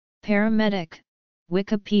Paramedic,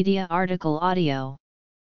 Wikipedia article audio.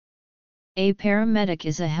 A paramedic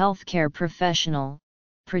is a healthcare professional,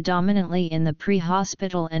 predominantly in the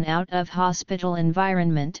pre-hospital and out-of-hospital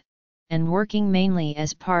environment, and working mainly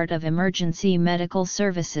as part of emergency medical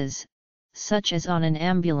services, such as on an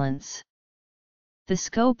ambulance. The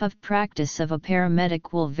scope of practice of a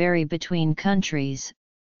paramedic will vary between countries,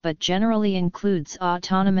 but generally includes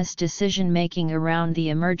autonomous decision-making around the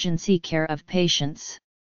emergency care of patients.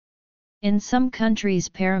 In some countries,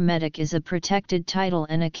 paramedic is a protected title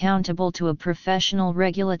and accountable to a professional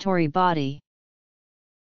regulatory body.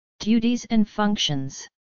 Duties and functions.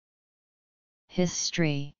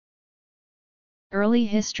 History. Early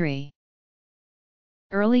history.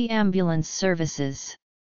 Early ambulance services.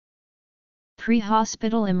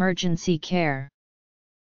 Pre-hospital emergency care.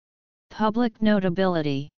 Public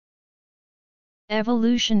notability.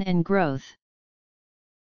 Evolution and growth.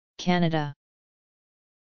 Canada.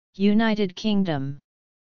 United Kingdom,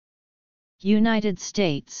 United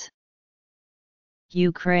States,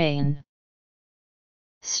 Ukraine.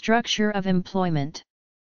 Structure of employment.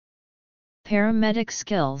 Paramedic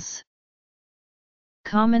skills.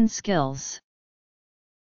 Common skills.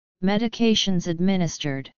 Medications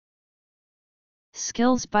administered.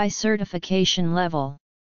 Skills by certification level.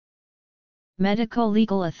 Medical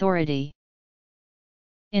legal authority.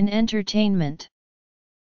 In entertainment.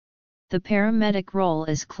 The paramedic role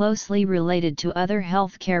is closely related to other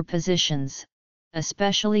healthcare positions,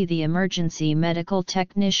 especially the emergency medical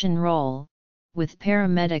technician role, with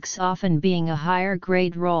paramedics often being a higher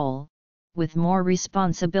grade role, with more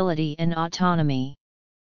responsibility and autonomy.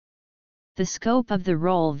 The scope of the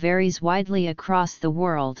role varies widely across the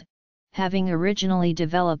world, having originally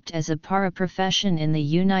developed as a paraprofession in the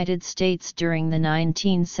United States during the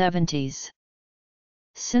 1970s.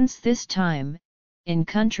 Since this time, in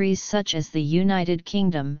countries such as the United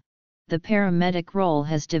Kingdom, the paramedic role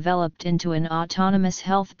has developed into an autonomous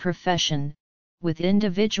health profession, with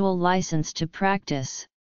individual license to practice,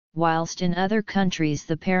 whilst in other countries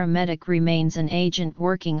the paramedic remains an agent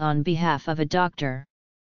working on behalf of a doctor.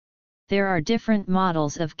 There are different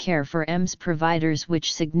models of care for EMS providers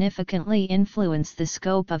which significantly influence the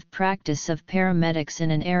scope of practice of paramedics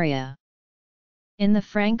in an area. In the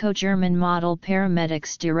Franco-German model,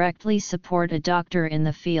 paramedics directly support a doctor in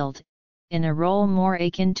the field, in a role more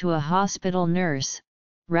akin to a hospital nurse,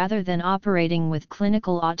 rather than operating with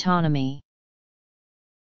clinical autonomy.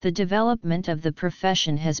 The development of the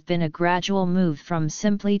profession has been a gradual move from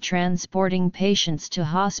simply transporting patients to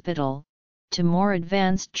hospital, to more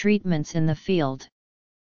advanced treatments in the field.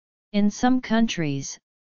 In some countries,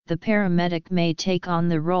 the paramedic may take on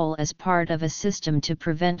the role as part of a system to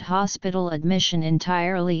prevent hospital admission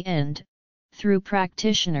entirely and, through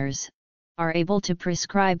practitioners, are able to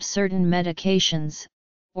prescribe certain medications,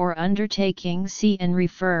 or undertaking see and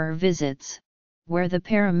refer visits, where the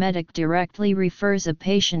paramedic directly refers a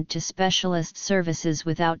patient to specialist services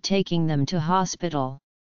without taking them to hospital.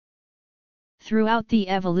 Throughout the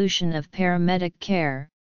evolution of paramedic care,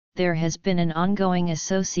 there has been an ongoing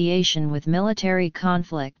association with military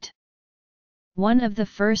conflict. One of the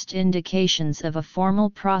first indications of a formal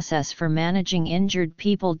process for managing injured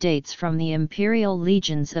people dates from the imperial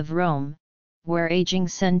legions of Rome, where aging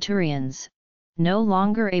centurions, no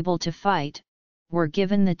longer able to fight, were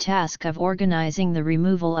given the task of organizing the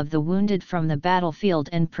removal of the wounded from the battlefield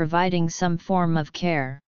and providing some form of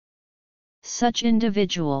care. Such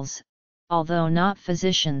individuals, although not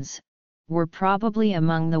physicians, were probably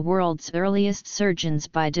among the world's earliest surgeons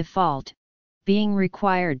by default, being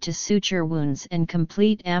required to suture wounds and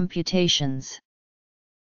complete amputations.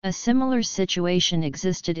 A similar situation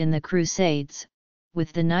existed in the Crusades,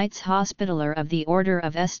 with the Knights Hospitaller of the Order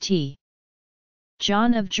of St.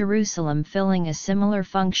 John of Jerusalem filling a similar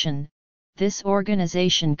function. This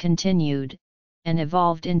organization continued, and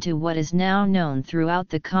evolved into what is now known throughout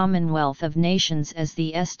the Commonwealth of Nations as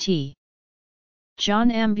the St.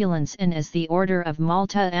 John Ambulance and as the Order of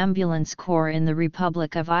Malta Ambulance Corps in the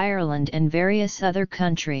Republic of Ireland and various other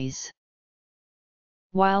countries.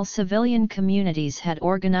 While civilian communities had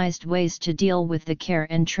organized ways to deal with the care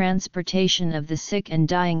and transportation of the sick and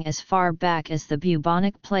dying as far back as the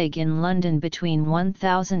bubonic plague in London between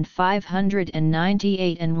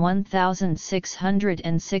 1598 and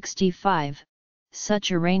 1665,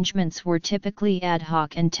 such arrangements were typically ad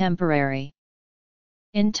hoc and temporary.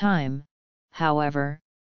 In time, however,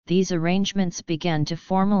 these arrangements began to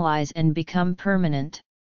formalize and become permanent.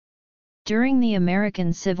 During the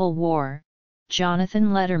American Civil War,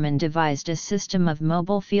 Jonathan Letterman devised a system of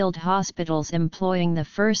mobile field hospitals employing the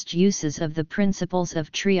first uses of the principles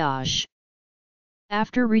of triage.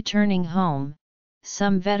 After returning home,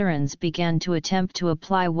 some veterans began to attempt to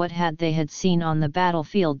apply what they had seen on the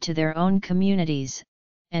battlefield to their own communities,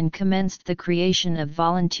 and commenced the creation of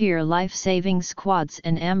volunteer life-saving squads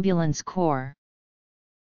and ambulance corps.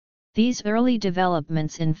 These early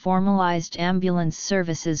developments in formalized ambulance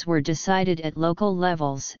services were decided at local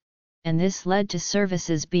levels, and this led to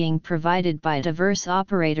services being provided by diverse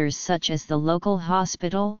operators such as the local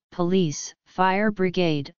hospital, police, fire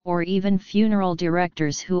brigade, or even funeral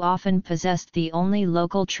directors who often possessed the only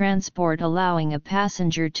local transport allowing a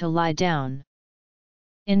passenger to lie down.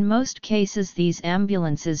 In most cases these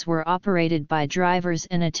ambulances were operated by drivers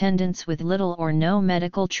and attendants with little or no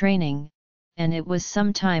medical training, and it was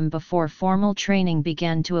some time before formal training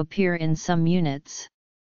began to appear in some units.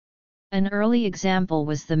 An early example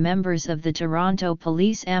was the members of the Toronto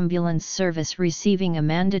Police Ambulance Service receiving a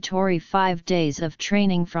mandatory 5 days of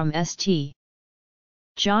training from St.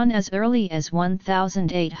 John as early as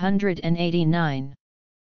 1889.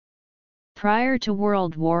 Prior to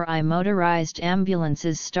World War I, motorized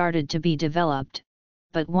ambulances started to be developed,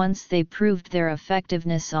 but once they proved their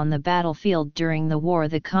effectiveness on the battlefield during the war,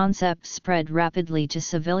 the concept spread rapidly to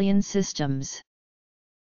civilian systems.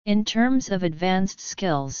 In terms of advanced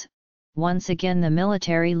skills, once again the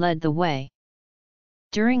military led the way.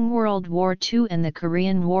 During World War II and the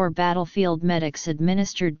Korean War, battlefield medics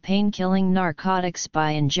administered pain-killing narcotics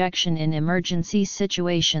by injection in emergency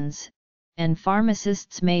situations, and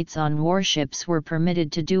pharmacists' mates on warships were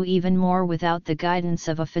permitted to do even more without the guidance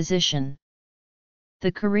of a physician.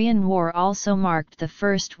 The Korean War also marked the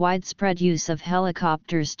first widespread use of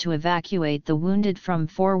helicopters to evacuate the wounded from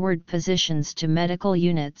forward positions to medical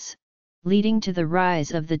units, leading to the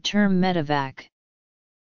rise of the term medevac.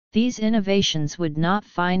 These innovations would not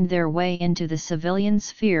find their way into the civilian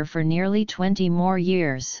sphere for nearly 20 more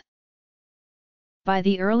years. By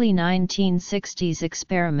the early 1960s,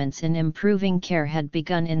 experiments in improving care had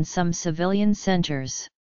begun in some civilian centers.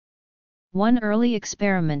 One early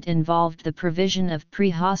experiment involved the provision of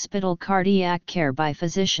pre-hospital cardiac care by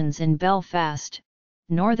physicians in Belfast,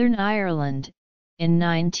 Northern Ireland, in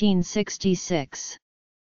 1966.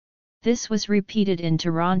 This was repeated in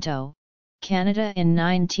Toronto, Canada in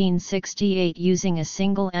 1968 using a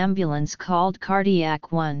single ambulance called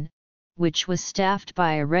Cardiac 1, which was staffed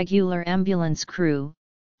by a regular ambulance crew,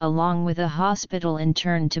 along with a hospital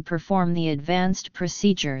intern to perform the advanced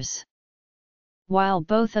procedures. While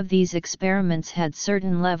both of these experiments had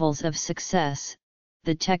certain levels of success,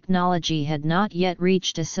 the technology had not yet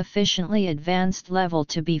reached a sufficiently advanced level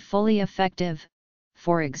to be fully effective.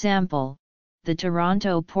 For example, the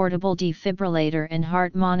Toronto portable defibrillator and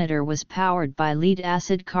heart monitor was powered by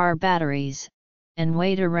lead-acid car batteries, and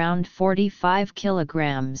weighed around 45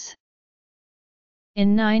 kilograms. In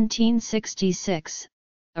 1966,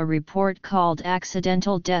 a report called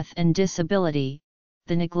Accidental Death and Disability,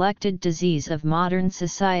 the neglected disease of modern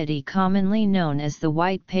society, commonly known as the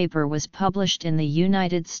White Paper, was published in the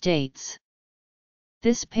United States.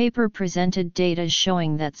 This paper presented data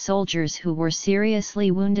showing that soldiers who were seriously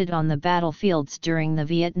wounded on the battlefields during the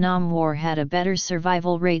Vietnam War had a better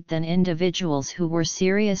survival rate than individuals who were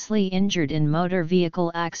seriously injured in motor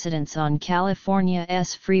vehicle accidents on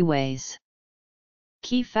California's freeways.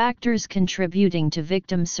 Key factors contributing to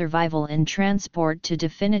victim survival and transport to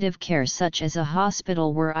definitive care such as a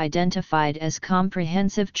hospital were identified as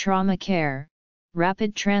comprehensive trauma care,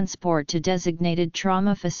 rapid transport to designated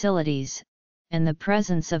trauma facilities, and the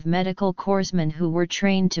presence of medical corpsmen who were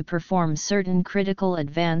trained to perform certain critical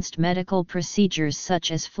advanced medical procedures such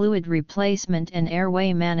as fluid replacement and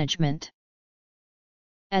airway management.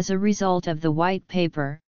 As a result of the White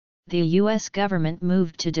Paper, the U.S. government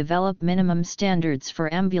moved to develop minimum standards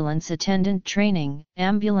for ambulance attendant training,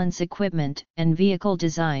 ambulance equipment, and vehicle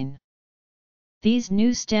design. These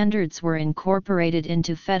new standards were incorporated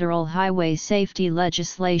into federal highway safety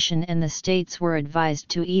legislation, and the states were advised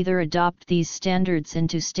to either adopt these standards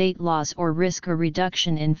into state laws or risk a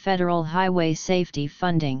reduction in federal highway safety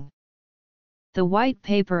funding. The White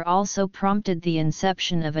Paper also prompted the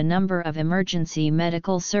inception of a number of emergency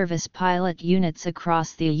medical service pilot units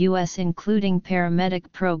across the U.S., including paramedic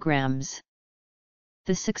programs.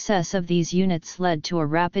 The success of these units led to a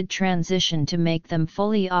rapid transition to make them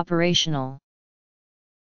fully operational.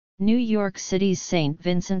 New York City's St.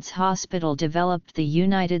 Vincent's Hospital developed the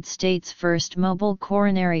United States' first mobile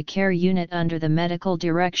coronary care unit under the medical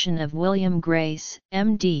direction of William Grace,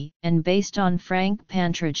 M.D., and based on Frank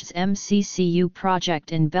Pantridge's MCCU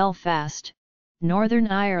project in Belfast, Northern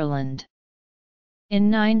Ireland.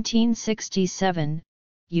 In 1967,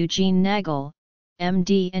 Eugene Nagel,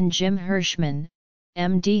 M.D., and Jim Hirschman,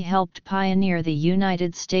 MD helped pioneer the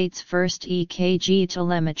United States' first EKG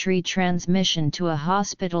telemetry transmission to a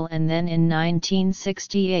hospital, and then in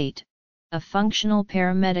 1968, a functional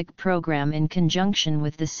paramedic program in conjunction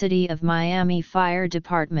with the City of Miami Fire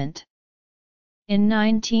Department. In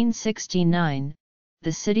 1969,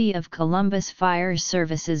 the City of Columbus Fire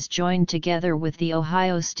Services joined together with the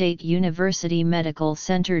Ohio State University Medical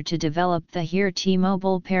Center to develop the HERE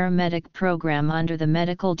T-Mobile Paramedic Program under the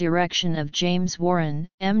medical direction of James Warren,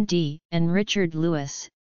 MD, and Richard Lewis,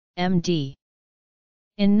 MD.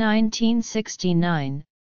 In 1969,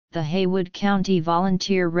 the Haywood County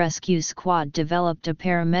Volunteer Rescue Squad developed a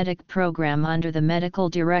paramedic program under the medical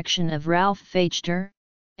direction of Ralph Fechter,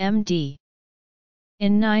 MD.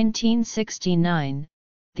 In 1969,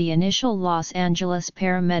 the initial Los Angeles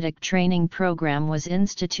paramedic training program was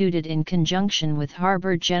instituted in conjunction with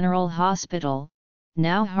Harbor General Hospital,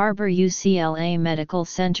 now Harbor UCLA Medical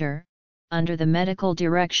Center, under the medical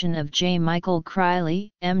direction of J. Michael Criley,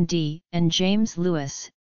 MD, and James Lewis,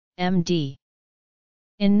 MD.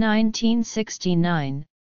 In 1969,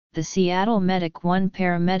 the Seattle Medic One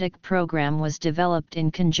paramedic program was developed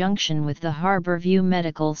in conjunction with the Harborview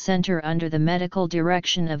Medical Center under the medical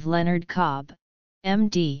direction of Leonard Cobb,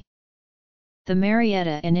 MD. The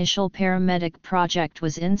Marietta Initial Paramedic Project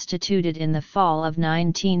was instituted in the fall of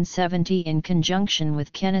 1970 in conjunction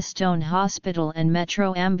with Kennestone Hospital and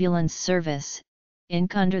Metro Ambulance Service,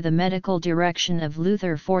 Inc. under the medical direction of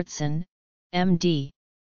Luther Fortson, MD.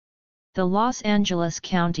 The Los Angeles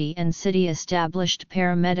County and City established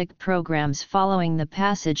paramedic programs following the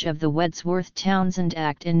passage of the Wadsworth-Townsend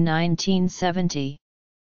Act in 1970.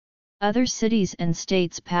 Other cities and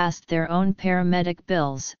states passed their own paramedic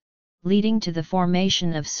bills, leading to the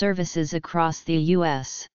formation of services across the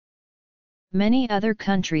U.S. Many other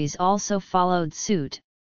countries also followed suit,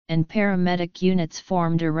 and paramedic units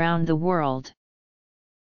formed around the world.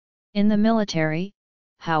 In the military,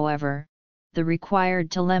 however, the required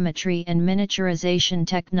telemetry and miniaturization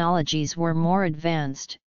technologies were more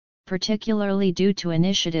advanced, particularly due to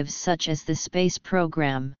initiatives such as the space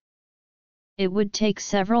program. It would take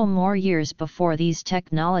several more years before these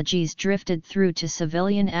technologies drifted through to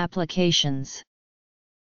civilian applications.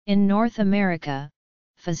 In North America,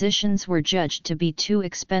 physicians were judged to be too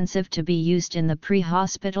expensive to be used in the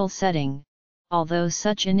pre-hospital setting, although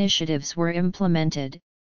such initiatives were implemented,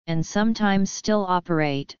 and sometimes still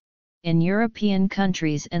operate, in European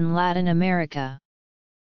countries and Latin America.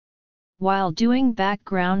 While doing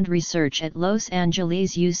background research at Los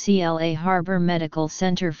Angeles UCLA Harbor Medical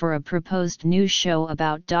Center for a proposed new show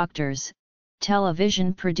about doctors,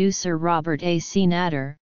 television producer Robert A. C.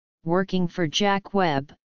 Natter, working for Jack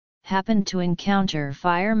Webb, happened to encounter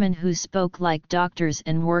firemen who spoke like doctors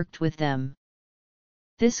and worked with them.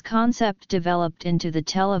 This concept developed into the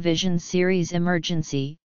television series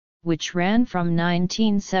Emergency, which ran from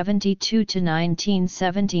 1972 to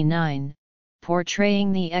 1979.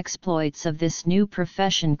 Portraying the exploits of this new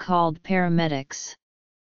profession called paramedics.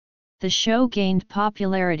 The show gained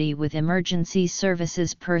popularity with emergency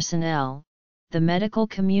services personnel, the medical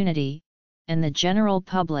community, and the general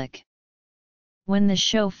public. When the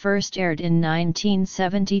show first aired in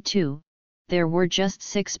 1972, there were just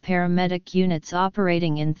 6 paramedic units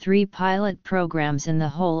operating in 3 pilot programs in the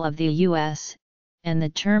whole of the U.S., and the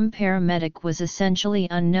term paramedic was essentially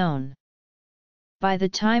unknown. By the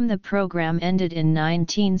time the program ended in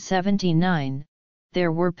 1979,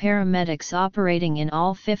 there were paramedics operating in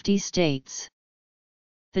all 50 states.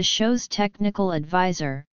 The show's technical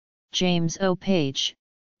advisor, James O. Page,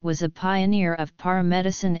 was a pioneer of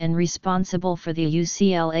paramedicine and responsible for the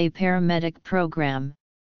UCLA paramedic program.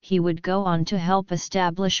 He would go on to help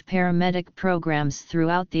establish paramedic programs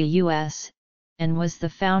throughout the U.S., and was the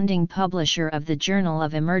founding publisher of the Journal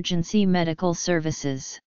of Emergency Medical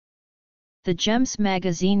Services. The GEMS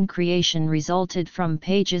magazine creation resulted from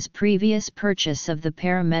Page's previous purchase of the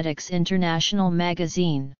Paramedics International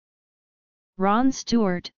magazine. Ron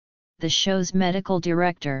Stewart, the show's medical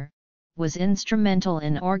director, was instrumental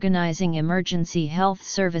in organizing emergency health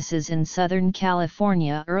services in Southern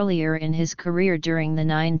California earlier in his career during the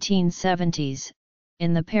 1970s,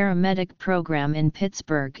 in the paramedic program in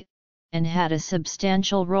Pittsburgh, and had a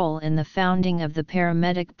substantial role in the founding of the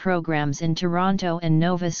paramedic programs in Toronto and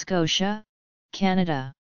Nova Scotia,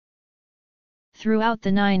 Canada. Throughout the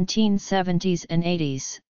 1970s and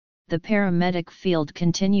 80s, the paramedic field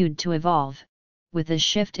continued to evolve, with a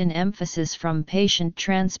shift in emphasis from patient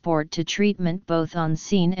transport to treatment both on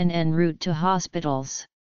scene and en route to hospitals.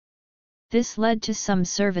 This led to some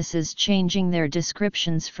services changing their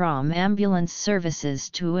descriptions from ambulance services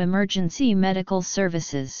to emergency medical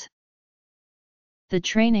services. The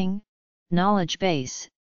training, knowledge base,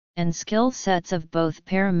 and skill sets of both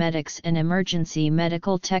paramedics and emergency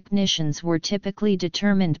medical technicians were typically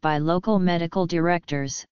determined by local medical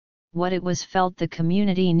directors, what it was felt the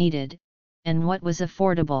community needed, and what was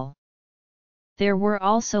affordable. There were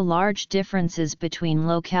also large differences between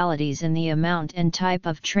localities in the amount and type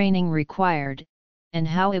of training required, and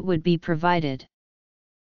how it would be provided.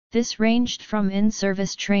 This ranged from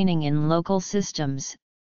in-service training in local systems,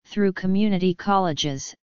 through community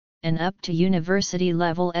colleges, and up to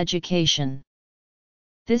university-level education.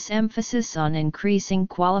 This emphasis on increasing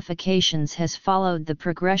qualifications has followed the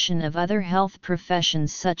progression of other health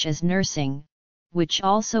professions such as nursing, which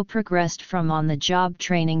also progressed from on-the-job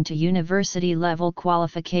training to university-level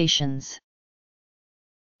qualifications.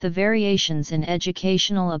 The variations in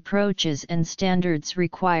educational approaches and standards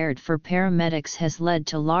required for paramedics has led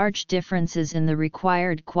to large differences in the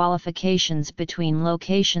required qualifications between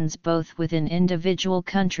locations both within individual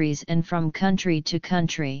countries and from country to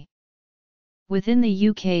country. Within the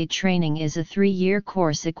UK, training is a 3-year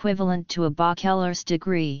course equivalent to a bachelor's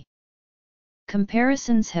degree.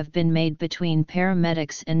 Comparisons have been made between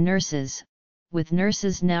paramedics and nurses, with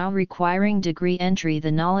nurses now requiring degree entry. The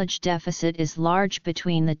knowledge deficit is large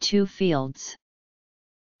between the two fields.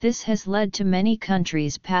 This has led to many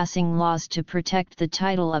countries passing laws to protect the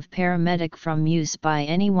title of paramedic from use by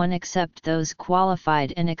anyone except those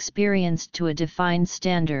qualified and experienced to a defined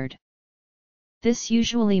standard. This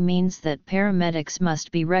usually means that paramedics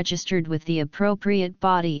must be registered with the appropriate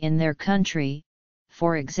body in their country.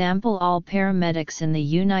 For example, all paramedics in the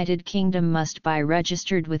United Kingdom must be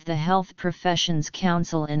registered with the Health Professions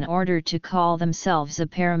Council in order to call themselves a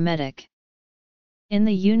paramedic. In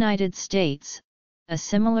the United States, a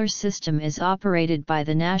similar system is operated by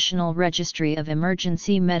the National Registry of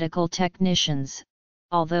Emergency Medical Technicians,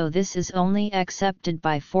 although this is only accepted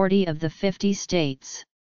by 40 of the 50 states.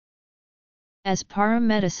 As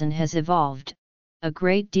paramedicine has evolved, a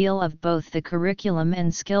great deal of both the curriculum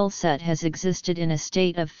and skill set has existed in a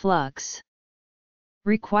state of flux.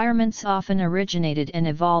 Requirements often originated and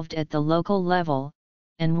evolved at the local level,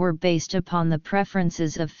 and were based upon the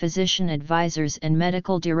preferences of physician advisors and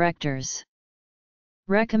medical directors.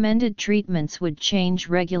 Recommended treatments would change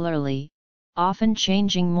regularly, often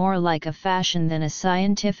changing more like a fashion than a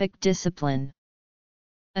scientific discipline.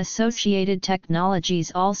 Associated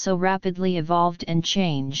technologies also rapidly evolved and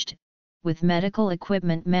changed, with medical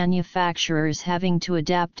equipment manufacturers having to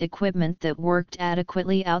adapt equipment that worked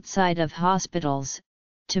adequately outside of hospitals,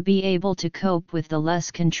 to be able to cope with the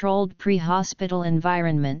less controlled pre-hospital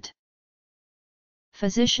environment.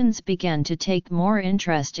 Physicians began to take more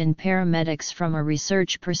interest in paramedics from a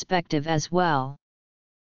research perspective as well.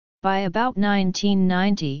 By about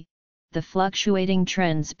 1990, the fluctuating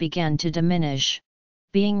trends began to diminish,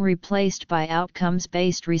 being replaced by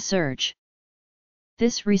outcomes-based research.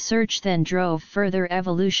 This research then drove further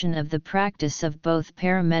evolution of the practice of both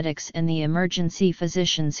paramedics and the emergency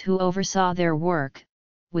physicians who oversaw their work,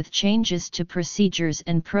 with changes to procedures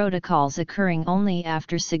and protocols occurring only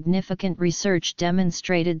after significant research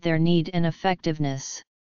demonstrated their need and effectiveness.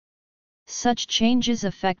 Such changes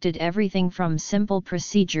affected everything from simple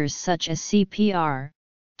procedures such as CPR,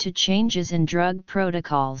 to changes in drug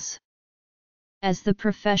protocols. As the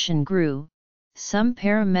profession grew, some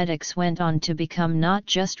paramedics went on to become not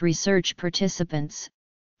just research participants,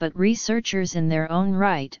 but researchers in their own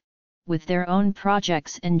right, with their own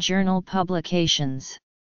projects and journal publications.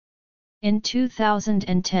 In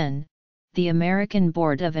 2010, the American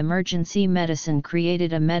Board of Emergency Medicine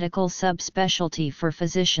created a medical subspecialty for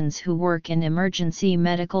physicians who work in emergency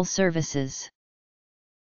medical services.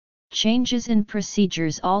 Changes in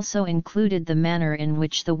procedures also included the manner in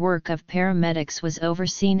which the work of paramedics was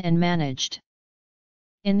overseen and managed.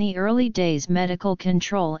 In the early days, medical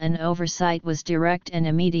control and oversight was direct and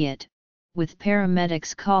immediate, with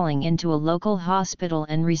paramedics calling into a local hospital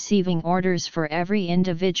and receiving orders for every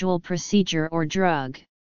individual procedure or drug.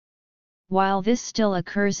 While this still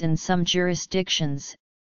occurs in some jurisdictions,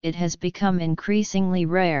 it has become increasingly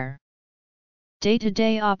rare.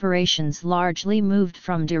 Day-to-day operations largely moved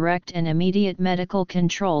from direct and immediate medical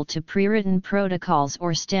control to pre-written protocols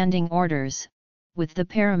or standing orders, with the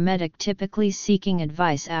paramedic typically seeking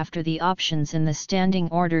advice after the options in the standing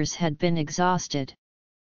orders had been exhausted.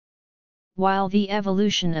 While the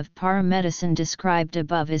evolution of paramedicine described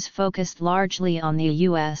above is focused largely on the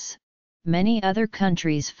US, many other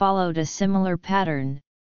countries followed a similar pattern,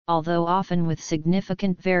 although often with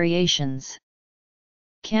significant variations.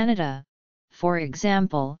 Canada, for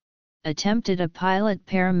example, attempted a pilot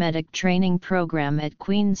paramedic training program at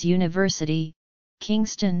Queen's University,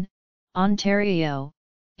 Kingston, Ontario,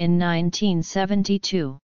 in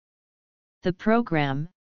 1972. The program,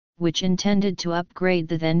 which intended to upgrade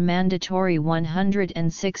the then mandatory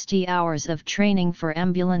 160 hours of training for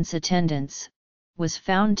ambulance attendants, was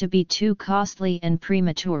found to be too costly and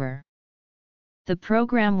premature. The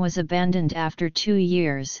program was abandoned after 2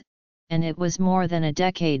 years, and it was more than a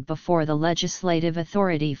decade before the legislative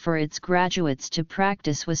authority for its graduates to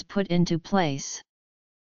practice was put into place.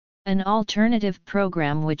 An alternative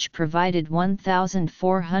program which provided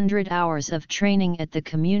 1,400 hours of training at the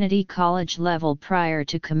community college level prior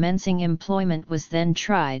to commencing employment was then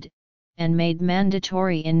tried, and made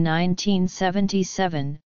mandatory in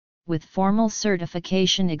 1977, with formal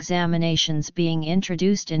certification examinations being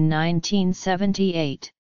introduced in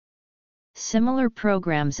 1978. Similar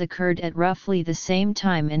programs occurred at roughly the same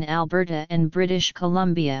time in Alberta and British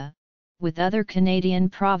Columbia, with other Canadian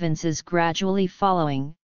provinces gradually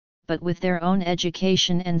following, but with their own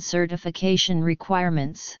education and certification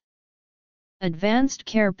requirements. Advanced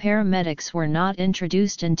care paramedics were not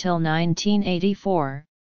introduced until 1984,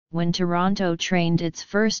 when Toronto trained its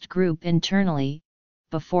first group internally,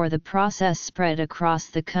 before the process spread across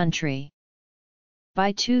the country.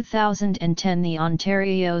 By 2010 the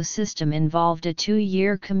Ontario system involved a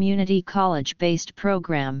 2-year community college-based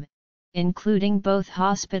program, including both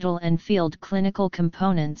hospital and field clinical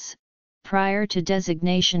components, prior to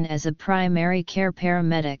designation as a primary care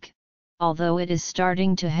paramedic, although it is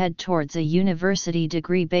starting to head towards a university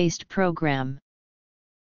degree-based program.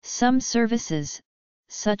 Some services,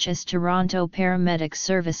 such as Toronto Paramedic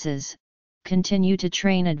Services, continue to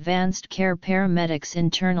train advanced care paramedics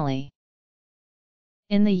internally.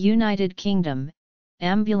 In the United Kingdom,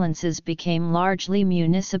 ambulances became largely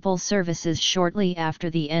municipal services shortly after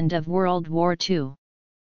the end of World War II.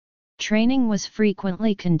 Training was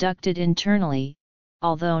frequently conducted internally,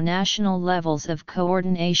 although national levels of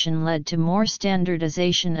coordination led to more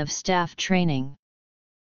standardization of staff training.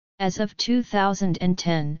 As of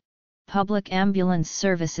 2010, public ambulance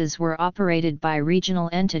services were operated by regional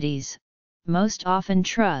entities, most often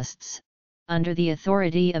trusts, under the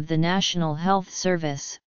authority of the National Health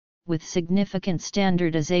Service, with significant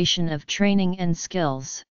standardization of training and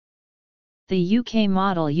skills. The UK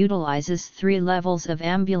model utilizes 3 levels of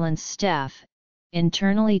ambulance staff: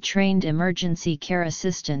 internally trained emergency care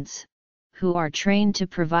assistants, who are trained to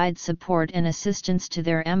provide support and assistance to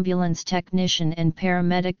their ambulance technician and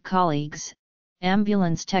paramedic colleagues;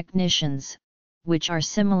 ambulance technicians, which are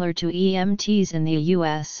similar to EMTs in the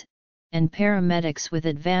US, and paramedics with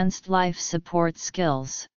advanced life support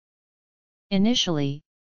skills. Initially,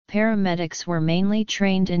 paramedics were mainly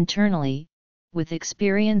trained internally, with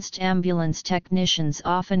experienced ambulance technicians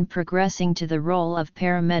often progressing to the role of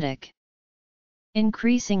paramedic.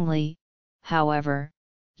 Increasingly, however,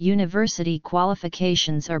 university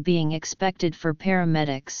qualifications are being expected for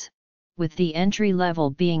paramedics, with the entry level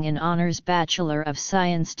being an Honours Bachelor of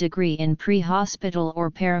Science degree in pre-hospital or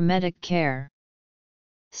paramedic care.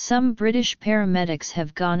 Some British paramedics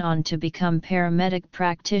have gone on to become paramedic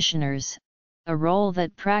practitioners, a role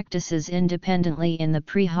that practices independently in the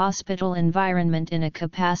pre-hospital environment in a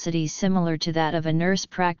capacity similar to that of a nurse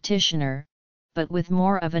practitioner, but with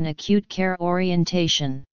more of an acute care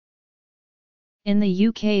orientation. In the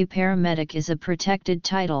UK, paramedic is a protected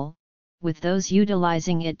title, with those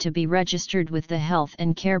utilising it to be registered with the Health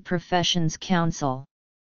and Care Professions Council.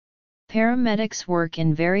 Paramedics work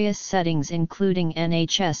in various settings including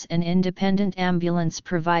NHS and independent ambulance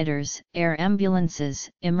providers, air ambulances,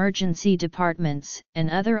 emergency departments, and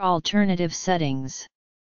other alternative settings.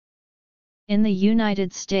 In the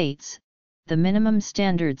United States, the minimum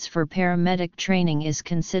standards for paramedic training is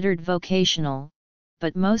considered vocational,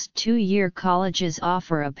 but most 2-year colleges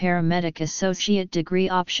offer a paramedic associate degree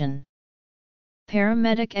option.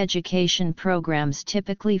 Paramedic education programs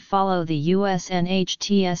typically follow the US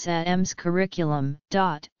NHTSAM's curriculum,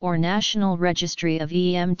 or National Registry of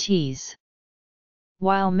EMTs.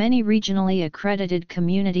 While many regionally accredited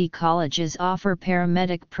community colleges offer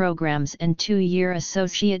paramedic programs and 2-year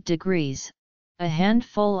associate degrees, a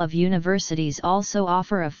handful of universities also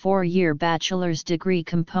offer a 4-year bachelor's degree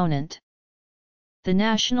component. The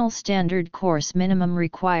national standard course minimum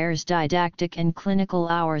requires didactic and clinical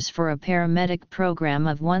hours for a paramedic program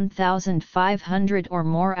of 1,500 or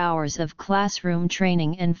more hours of classroom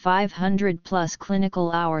training and 500 plus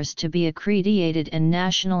clinical hours to be accredited and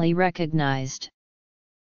nationally recognized.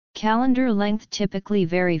 Calendar length typically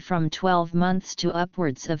vary from 12 months to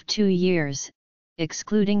upwards of 2 years,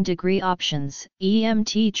 excluding degree options,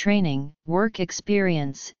 EMT training, work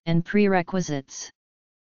experience, and prerequisites.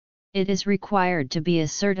 It is required to be a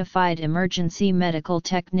certified emergency medical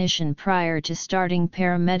technician prior to starting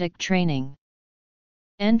paramedic training.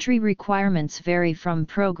 Entry requirements vary from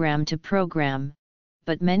program to program,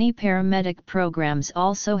 but many paramedic programs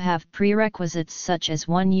also have prerequisites such as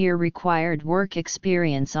 1 year required work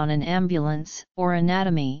experience on an ambulance, or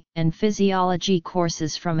anatomy and physiology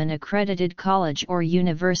courses from an accredited college or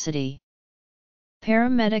university.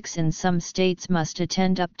 Paramedics in some states must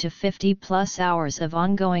attend up to 50+ hours of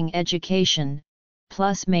ongoing education,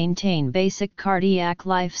 plus maintain basic cardiac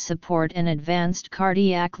life support and advanced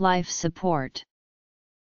cardiac life support.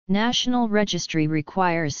 National Registry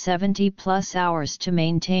requires 70+ hours to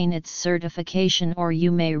maintain its certification, or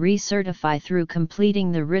you may recertify through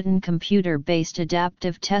completing the written computer-based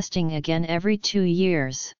adaptive testing again every 2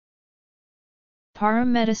 years.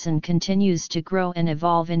 Paramedicine continues to grow and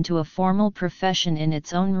evolve into a formal profession in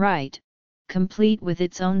its own right, complete with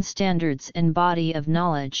its own standards and body of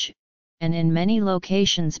knowledge, and in many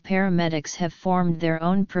locations paramedics have formed their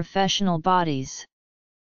own professional bodies.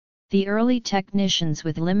 The early technicians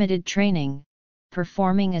with limited training,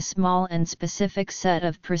 performing a small and specific set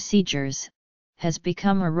of procedures, has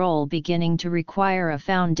become a role beginning to require a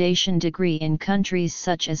foundation degree in countries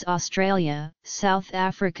such as Australia, South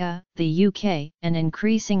Africa, the UK, and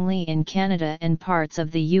increasingly in Canada and parts of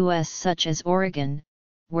the US such as Oregon,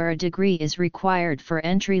 where a degree is required for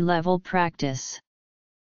entry-level practice.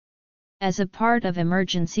 As a part of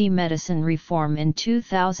emergency medicine reform in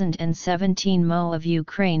 2017, MO of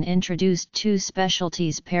Ukraine introduced 2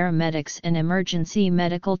 specialties: paramedics and emergency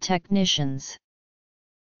medical technicians.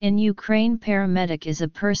 In Ukraine, paramedic is a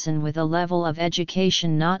person with a level of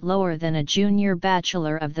education not lower than a junior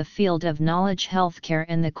bachelor of the field of knowledge healthcare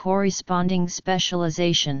and the corresponding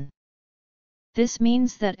specialization. This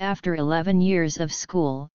means that after 11 years of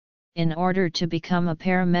school, in order to become a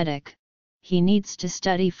paramedic, he needs to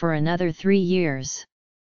study for another 3 years.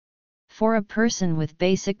 For a person with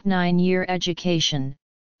basic 9-year education,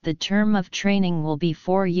 the term of training will be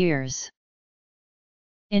 4 years.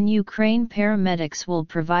 In Ukraine, paramedics will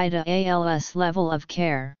provide a ALS level of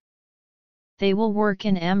care. They will work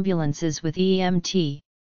in ambulances with EMT.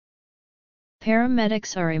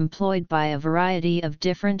 Paramedics are employed by a variety of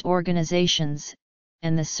different organizations,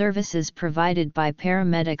 and the services provided by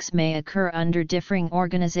paramedics may occur under differing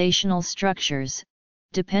organizational structures,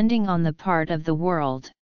 depending on the part of the world.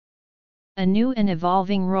 A new and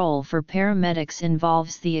evolving role for paramedics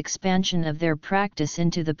involves the expansion of their practice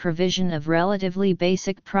into the provision of relatively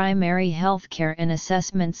basic primary health care and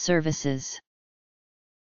assessment services.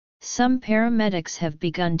 Some paramedics have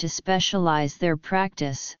begun to specialize their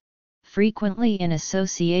practice, frequently in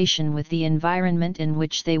association with the environment in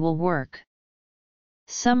which they will work.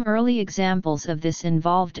 Some early examples of this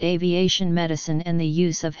involved aviation medicine and the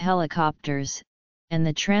use of helicopters, and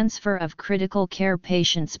the transfer of critical care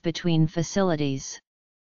patients between facilities.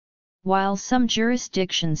 While some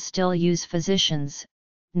jurisdictions still use physicians,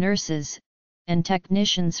 nurses, and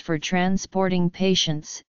technicians for transporting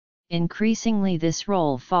patients, increasingly this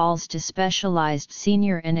role falls to specialized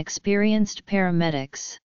senior and experienced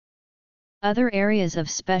paramedics. Other areas of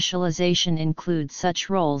specialization include such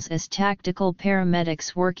roles as tactical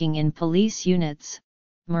paramedics working in police units,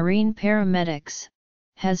 marine paramedics,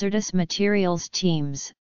 hazardous materials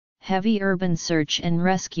teams, heavy urban search and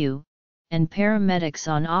rescue, and paramedics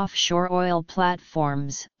on offshore oil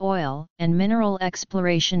platforms, oil and mineral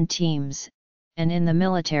exploration teams, and in the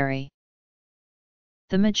military.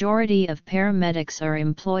 The majority of paramedics are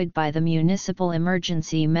employed by the municipal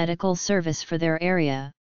emergency medical service for their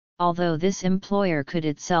area, although this employer could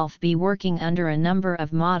itself be working under a number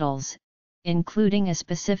of models, including a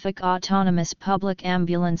specific autonomous public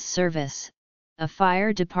ambulance service, a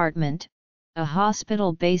fire department, a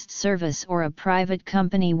hospital-based service, or a private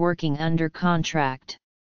company working under contract.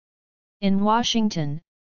 In Washington,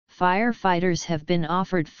 firefighters have been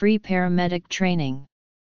offered free paramedic training.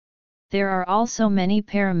 There are also many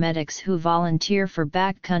paramedics who volunteer for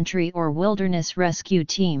backcountry or wilderness rescue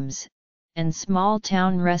teams, and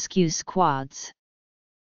small-town rescue squads.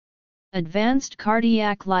 Advanced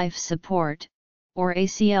Cardiac Life Support, or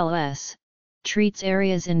ACLS, treats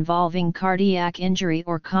areas involving cardiac injury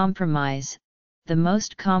or compromise. The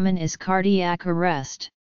most common is cardiac arrest.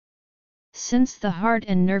 Since the heart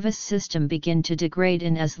and nervous system begin to degrade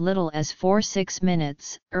in as little as 4-6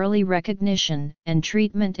 minutes, early recognition and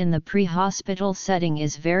treatment in the pre-hospital setting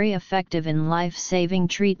is very effective in life-saving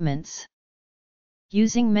treatments.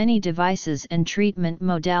 Using many devices and treatment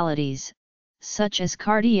modalities, such as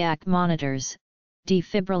cardiac monitors,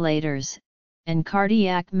 defibrillators, and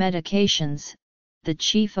cardiac medications, the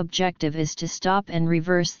chief objective is to stop and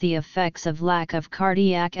reverse the effects of lack of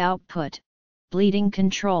cardiac output, bleeding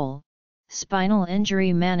control, spinal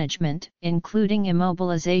injury management, including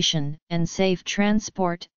immobilization and safe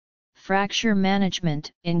transport, fracture management,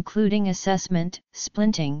 including assessment,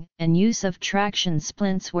 splinting, and use of traction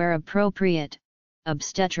splints where appropriate,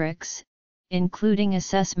 obstetrics, including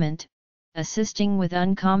assessment, assisting with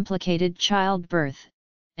uncomplicated childbirth,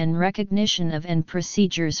 and recognition of and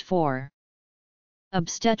procedures for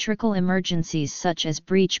obstetrical emergencies such as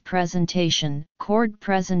breech presentation, cord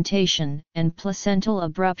presentation, and placental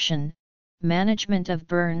abruption, management of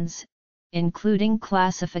burns, including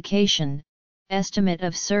classification, estimate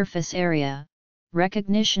of surface area,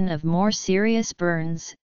 recognition of more serious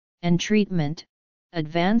burns, and treatment,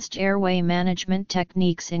 advanced airway management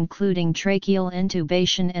techniques including tracheal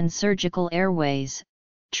intubation and surgical airways,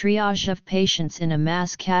 triage of patients in a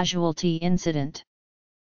mass casualty incident.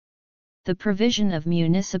 The provision of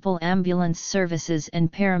municipal ambulance services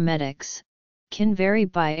and paramedics can vary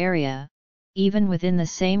by area, even within the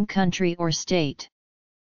same country or state.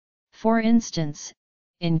 For instance,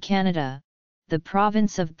 in Canada, the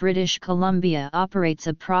province of British Columbia operates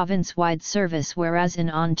a province-wide service, whereas in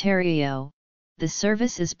Ontario, the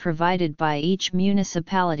service is provided by each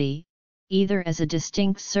municipality, either as a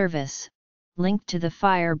distinct service, linked to the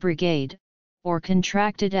fire brigade, or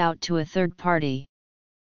contracted out to a third party.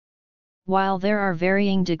 While there are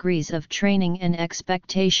varying degrees of training and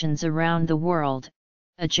expectations around the world,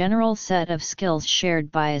 a general set of skills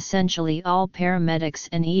shared by essentially all paramedics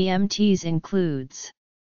and EMTs includes: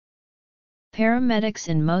 paramedics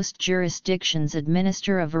in most jurisdictions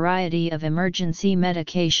administer a variety of emergency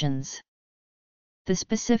medications. The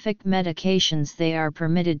specific medications they are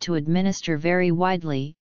permitted to administer vary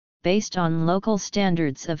widely, based on local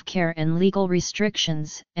standards of care and legal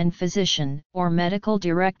restrictions, and physician or medical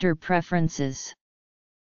director preferences.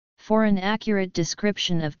 For an accurate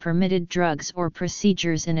description of permitted drugs or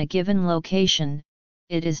procedures in a given location,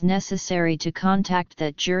 it is necessary to contact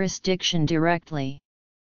that jurisdiction directly.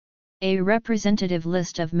 A representative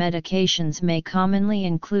list of medications may commonly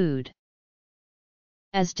include: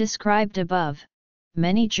 as described above,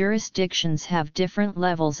 many jurisdictions have different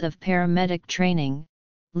levels of paramedic training,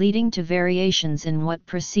 leading to variations in what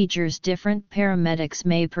procedures different paramedics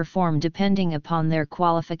may perform depending upon their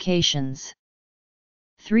qualifications.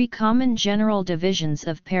 Three common general divisions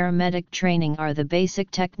of paramedic training are the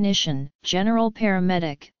basic technician, general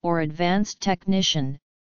paramedic, or advanced technician,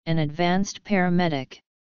 and advanced paramedic.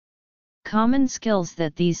 Common skills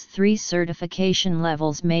that these three certification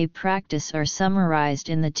levels may practice are summarized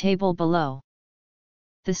in the table below.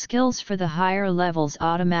 The skills for the higher levels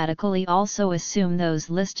automatically also assume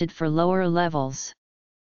those listed for lower levels.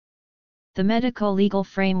 The medico-legal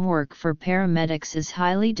framework for paramedics is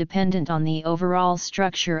highly dependent on the overall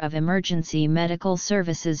structure of emergency medical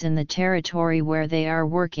services in the territory where they are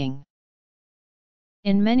working.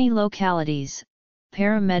 In many localities,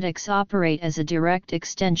 paramedics operate as a direct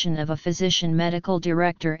extension of a physician medical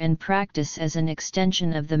director and practice as an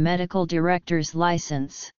extension of the medical director's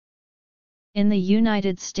license. In the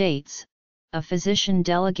United States, a physician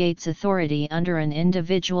delegates authority under an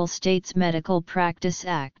individual state's Medical Practice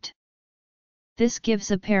Act. This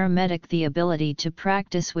gives a paramedic the ability to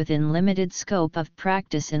practice within limited scope of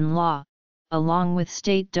practice in law, along with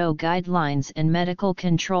state DOE guidelines and medical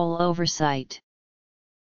control oversight.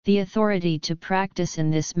 The authority to practice in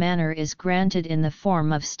this manner is granted in the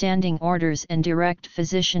form of standing orders and direct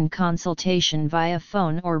physician consultation via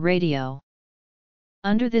phone or radio.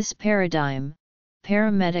 Under this paradigm,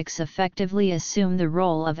 paramedics effectively assume the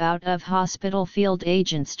role of out-of-hospital field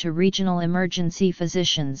agents to regional emergency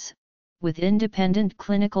physicians, with independent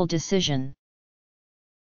clinical decision.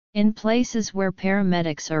 In places where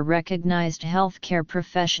paramedics are recognized healthcare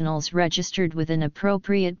professionals registered with an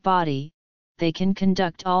appropriate body, they can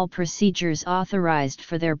conduct all procedures authorized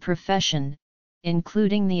for their profession,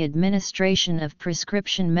 including the administration of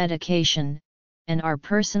prescription medication, and are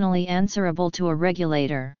personally answerable to a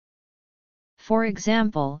regulator. For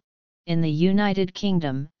example, in the United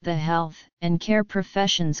Kingdom, the Health and Care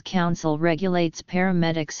Professions Council regulates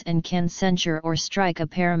paramedics and can censure or strike a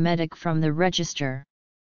paramedic from the register.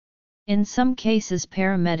 In some cases,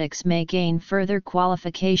 paramedics may gain further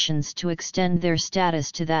qualifications to extend their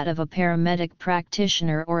status to that of a paramedic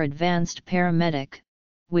practitioner or advanced paramedic,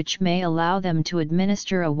 which may allow them to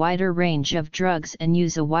administer a wider range of drugs and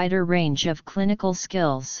use a wider range of clinical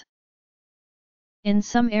skills. In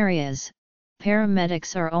some areas,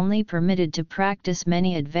 paramedics are only permitted to practice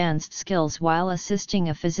many advanced skills while assisting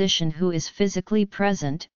a physician who is physically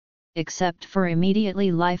present, except for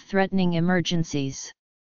immediately life-threatening emergencies.